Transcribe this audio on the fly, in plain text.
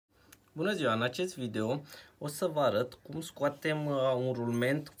Bună ziua! În acest video o să vă arăt cum scoatem un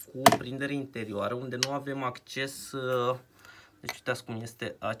rulment cu prindere interioară unde nu avem acces. Deci uitați cum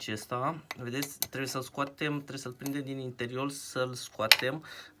este acesta. Vedeți, trebuie să-l scoatem, trebuie să-l prindem din interior, să-l scoatem.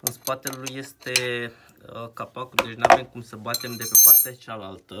 În spatele lui este capacul, deci nu avem cum să batem de pe partea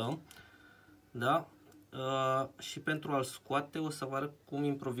cealaltă. Da? Și pentru a-l scoate o să vă arăt cum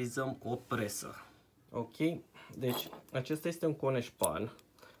improvizăm o presă. Ok? Deci acesta este un coneșpan.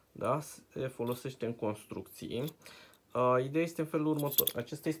 Da? Se folosește în construcții. Ideea este în felul următor.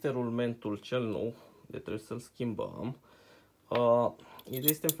 Acesta este rulmentul cel nou, de trebuie să-l schimbăm. Ideea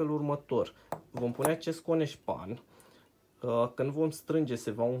este în felul următor. Vom pune acest coneșpan. Când vom strânge,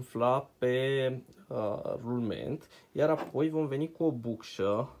 se va umfla pe rulment, iar apoi vom veni cu o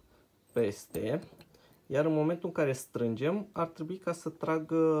bucșă peste, iar în momentul în care strângem, ar trebui ca să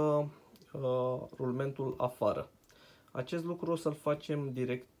tragă rulmentul afară. Acest lucru o să-l facem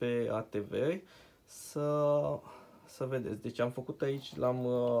direct pe ATV, să vedeți. Deci am făcut aici,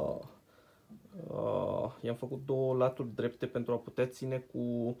 i-am făcut două laturi drepte pentru a putea ține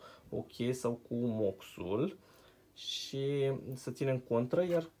cu o cheie sau cu moxul și să ținem contră,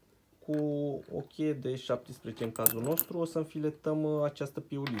 iar cu o cheie de 17 în cazul nostru o să înfiletăm această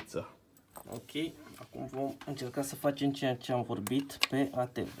piuliță. Ok, acum vom încerca să facem ceea ce am vorbit pe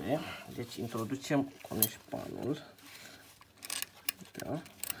ATV. Deci introducem coneșpanul. Da.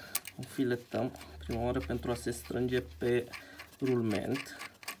 Înfiletăm prima oară pentru a se strânge pe rulment.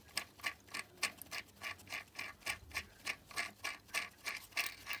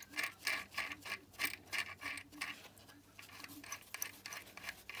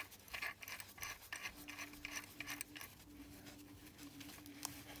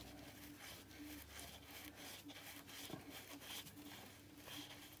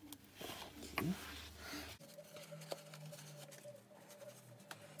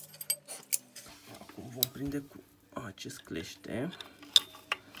 Vom prinde cu acest clește.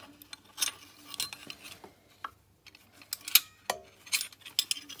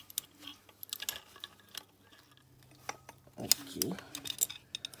 Ok.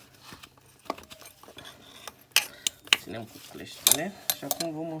 Ținem cu cleștele și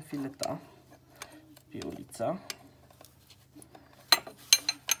acum vom înfileta piulița.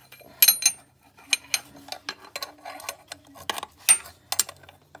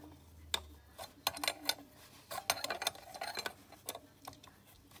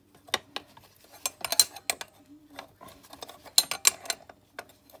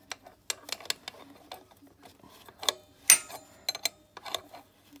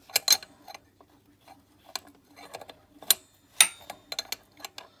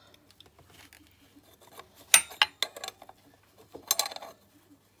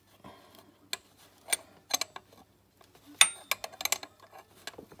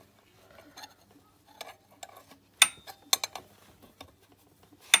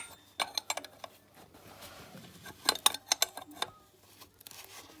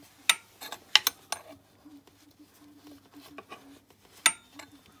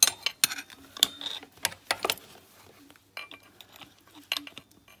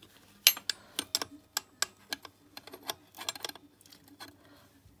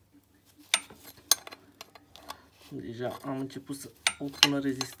 Deja am început să obțină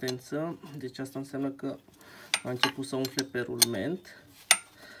rezistență, deci asta înseamnă că a început să umfle pe rulment.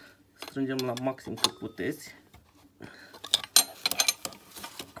 Strângem la maxim cât puteți.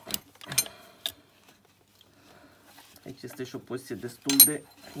 Aici este și o poziție destul de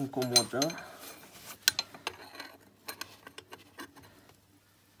incomodă.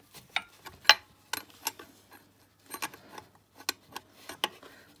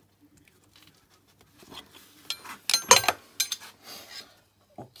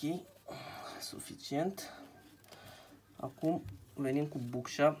 Ok, suficient. Acum venim cu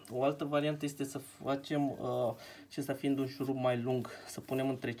bucșa. O altă variantă este să facem, acesta fiind un șurub mai lung, să punem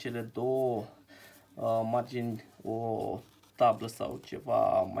între cele două margini o tablă sau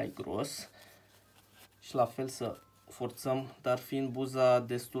ceva mai gros și la fel să forțăm, dar fiind buza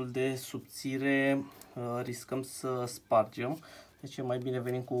destul de subțire, riscăm să spargem. Deci e mai bine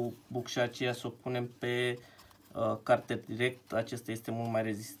venim cu bucșa aceea să o punem pe carter direct, acesta este mult mai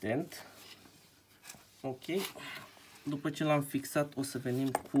rezistent. Ok, după ce l-am fixat o să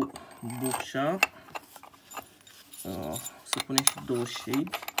venim cu bucșa, să punem și două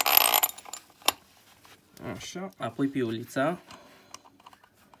șeibi, așa, apoi piulița.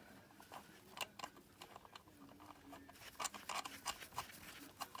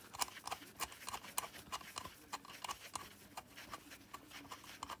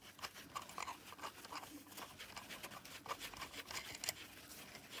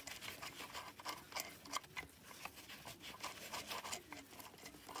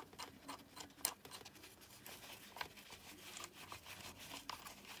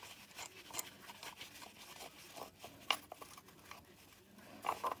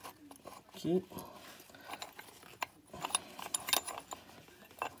 Ok.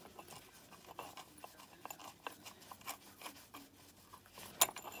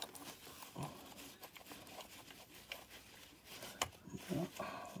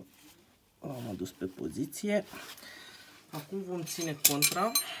 L-am adus pe poziție. Acum vom ține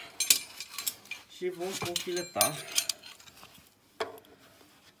contra și vom confileta.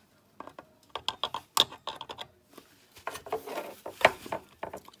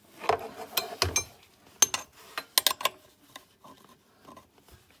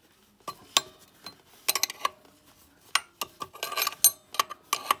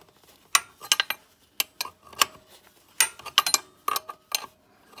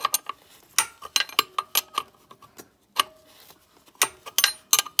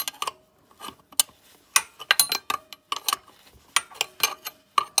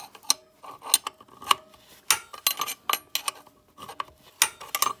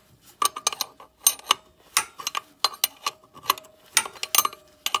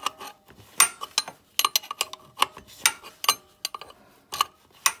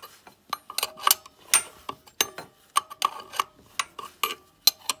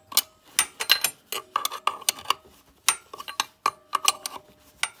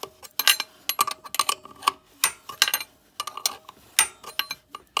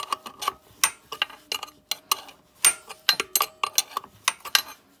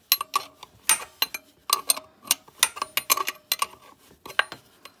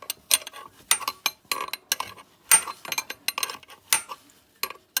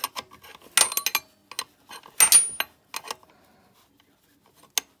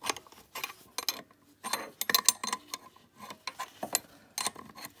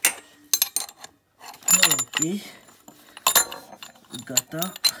 Ok,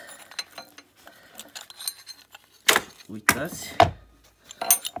 gata. Uitați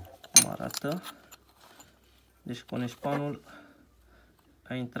cum arată. Deci coneșpanul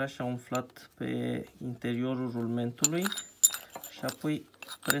a intrat și a umflat pe interiorul rulmentului și apoi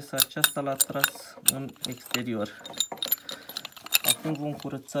presa aceasta l-a tras în exterior. Acum vom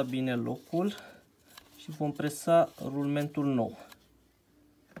curăța bine locul și vom presa rulmentul nou.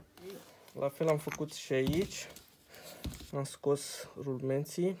 La fel am făcut și aici. Am scos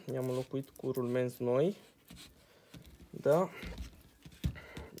rulmenții, i-am înlocuit cu rulmenți noi. Da.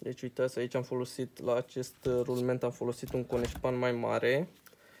 Deci uitați, aici am folosit, la acest rulment am folosit un coneșpan mai mare.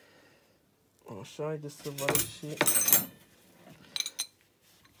 Așa, haideți să vă arăt și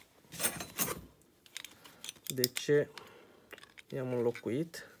de ce i-am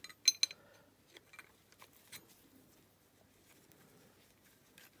înlocuit.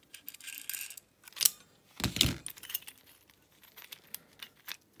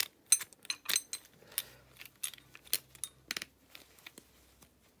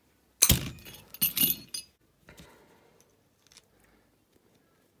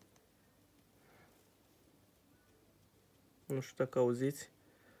 Nu știu dacă auziți.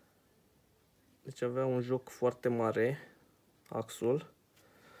 Deci avea un joc foarte mare axul.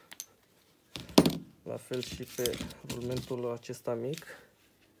 La fel și pe rulmentul acesta mic.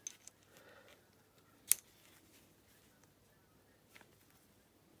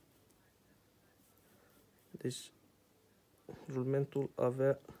 Deci rulmentul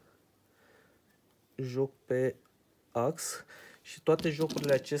avea joc pe ax și toate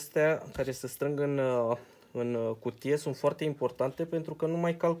jocurile acestea care se strâng în cutie sunt foarte importante pentru că nu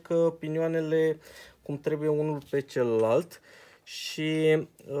mai calcă pinioanele cum trebuie unul pe celălalt și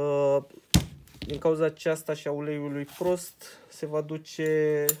din cauza aceasta și a uleiului prost se va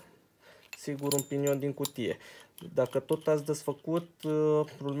duce sigur un pinion din cutie. Dacă tot ați desfăcut,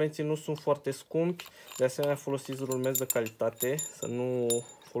 rulmenții nu sunt foarte scumpi, de asemenea folosiți rulmenți de calitate, să nu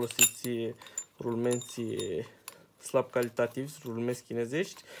folosiți rulmenții slab calitativi, rulmenți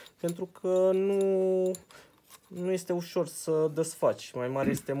chinezești, pentru că nu este ușor să desfaci, mai mare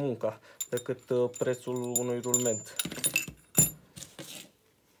este munca decât prețul unui rulment.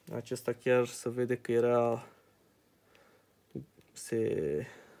 Acesta chiar se vede că era,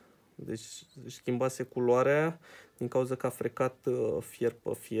 deci schimbase culoarea din cauza că a frecat fier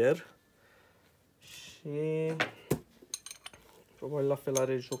pe fier și probabil la fel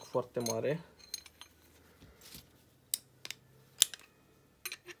are joc foarte mare.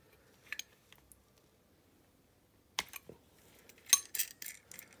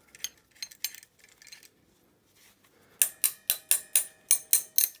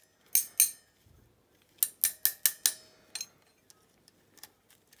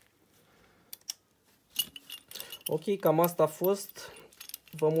 Ok, cam asta a fost.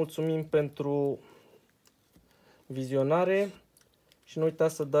 Vă mulțumim pentru vizionare și nu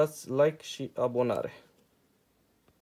uitați să dați like și abonare.